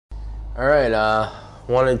All right,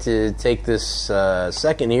 wanted to take this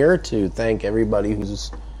second here to thank everybody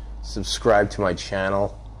who's subscribed to my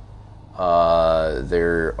channel.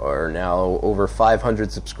 There are now over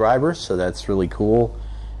 500 subscribers, so that's really cool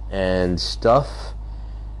and stuff.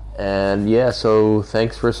 And yeah, so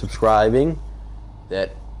thanks for subscribing.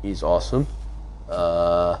 That is awesome.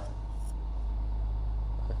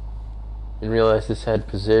 Didn't realize this had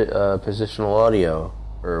positional audio,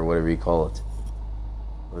 or whatever you call it.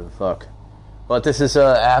 What the fuck? But this is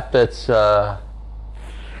an app that's it's a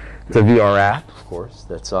VR app, of course,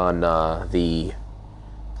 that's on the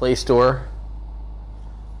Play Store.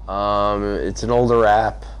 It's an older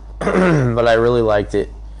app, but I really liked it.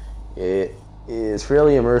 It is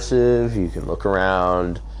fairly immersive. You can look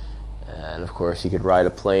around, and of course, you could ride a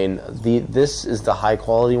plane. This is the high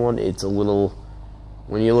quality one. It's a little,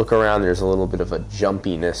 when you look around, there's a little bit of a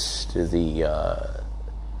jumpiness to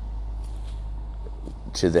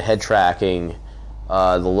the head tracking.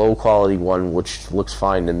 The low quality one, which looks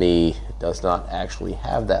fine to me, does not actually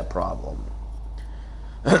have that problem.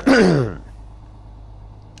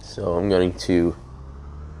 So I'm going to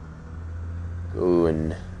go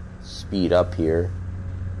and speed up here.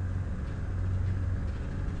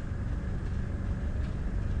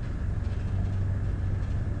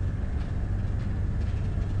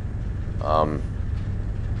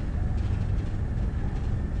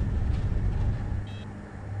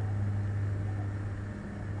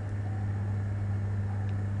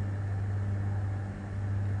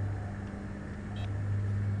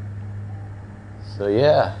 So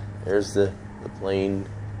yeah, there's the plane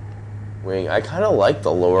wing. I kind of like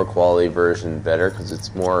the lower quality version better because it's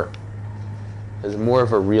has more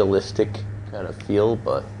of a realistic kind of feel,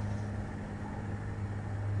 but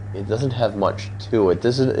it doesn't have much to it.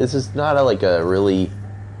 This is not like a really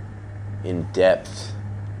in-depth.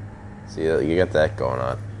 See, you got that going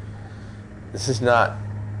on. This is not,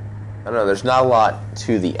 I don't know, there's not a lot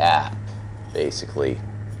to the app, basically.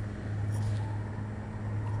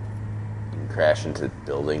 Crash into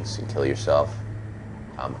buildings and kill yourself.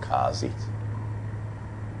 Kamikaze.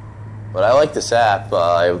 But I like this app.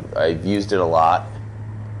 I've used it a lot.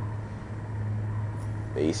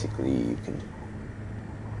 Basically, you can,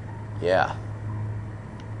 yeah,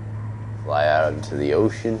 fly out into the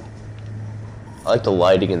ocean. I like the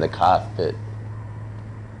lighting in the cockpit.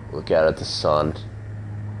 Look out at the sun.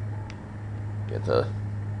 Get the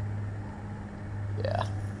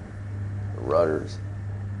rudders.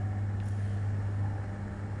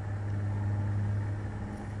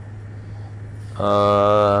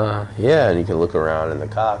 Yeah, and you can look around in the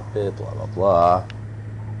cockpit, blah, blah, blah.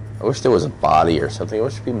 I wish there was a body or something. I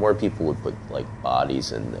wish more people would put, like,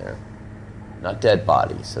 bodies in there. Not dead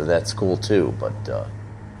bodies, so that's cool, too, but, I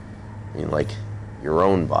mean, like, your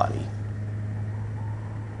own body.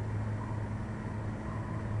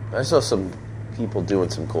 I saw some people doing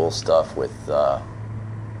some cool stuff with,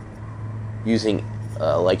 using,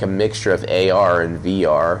 like, a mixture of AR and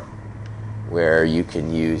VR, where you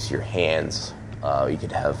can use your hands. You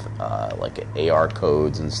could have like AR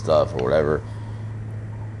codes and stuff or whatever,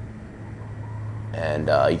 and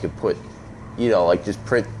you could put, like just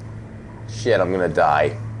print. Shit, I'm gonna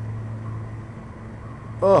die.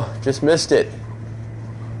 Oh, just missed it.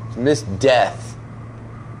 Missed death.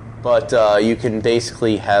 But you can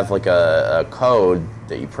basically have like a code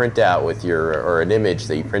that you print out with or an image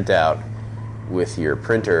that you print out with your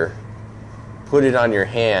printer, put it on your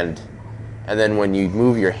hand. And then when you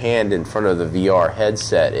move your hand in front of the VR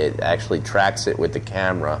headset, it actually tracks it with the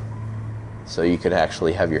camera. So you could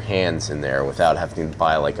actually have your hands in there without having to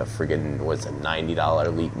buy like a friggin', what's a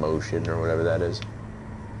 $90 Leap Motion or whatever that is.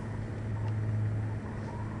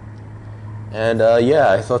 And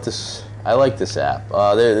yeah, I like this app.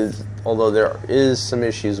 Although there is some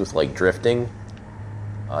issues with like drifting.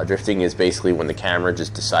 Drifting is basically when the camera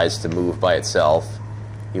just decides to move by itself,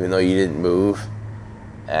 even though you didn't move.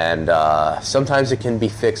 And sometimes it can be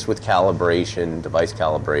fixed with calibration, device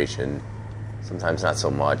calibration. Sometimes not so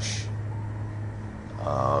much.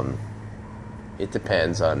 It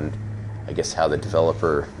depends on, I guess, how the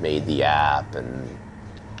developer made the app and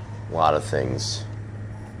a lot of things.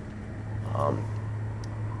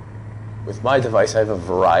 With my device, I have a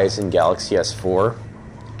Verizon Galaxy S4.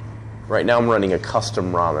 Right now I'm running a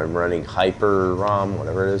custom ROM. I'm running Hyper ROM,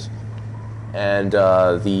 whatever it is. And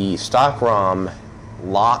the stock ROM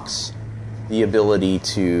locks the ability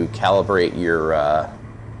to calibrate your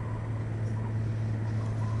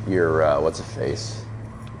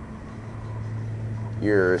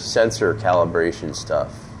your sensor calibration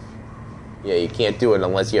stuff. Yeah, you can't do it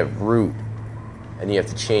unless you have root, and you have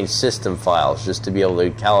to change system files just to be able to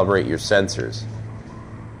calibrate your sensors.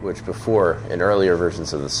 which before, in earlier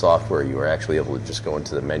versions of the software, you were actually able to just go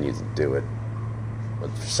into the menus and do it. But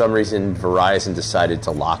for some reason, Verizon decided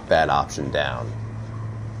to lock that option down,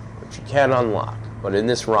 which you can unlock. But in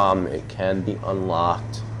this ROM, it can be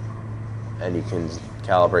unlocked, and you can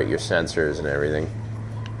calibrate your sensors and everything.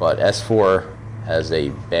 But S4 has a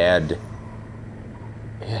bad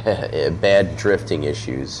drifting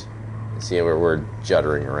issues. See, we're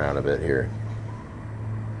juddering around a bit here.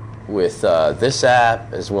 With this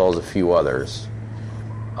app, as well as a few others.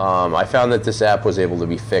 I found that this app was able to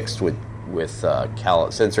be fixed with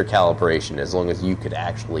sensor calibration, as long as you could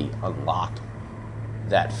actually unlock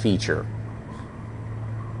that feature.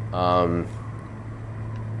 The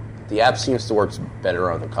app seems to work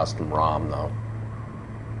better on the custom ROM, though.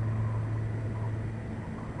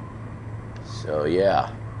 So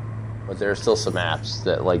yeah, but there are still some apps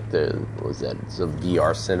that, like some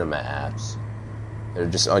VR cinema apps, that are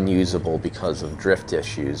just unusable because of drift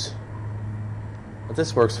issues. But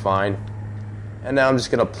this works fine. And now I'm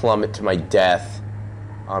just gonna plummet to my death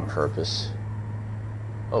on purpose.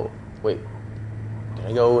 Oh, wait. Can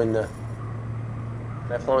I go in the...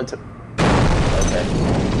 Can I plummet to...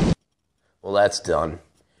 Okay. Well, that's done.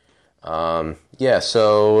 Yeah,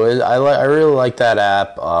 so I really like that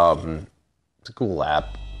app. It's a cool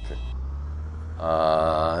app.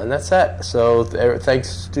 And that's that. So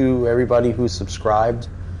thanks to everybody who subscribed.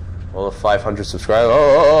 All the 500 subscribers.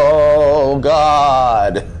 Oh,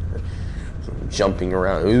 God! Jumping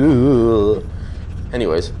around. Ooh.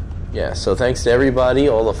 Anyways, yeah, so thanks to everybody,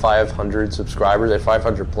 all the 500 subscribers,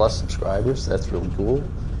 500 plus subscribers. That's really cool.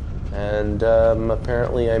 And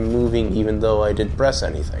apparently I'm moving even though I didn't press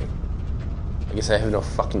anything. I guess I have no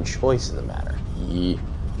fucking choice in the matter. Yeah.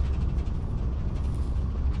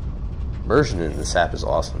 Immersion in this app is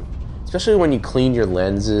awesome. Especially when you clean your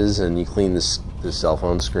lenses and you clean the cell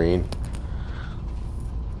phone screen.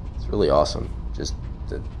 It's really awesome. Just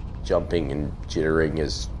the jumping and jittering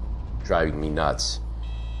is driving me nuts.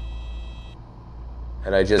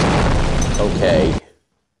 And I just... Okay.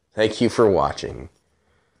 Thank you for watching.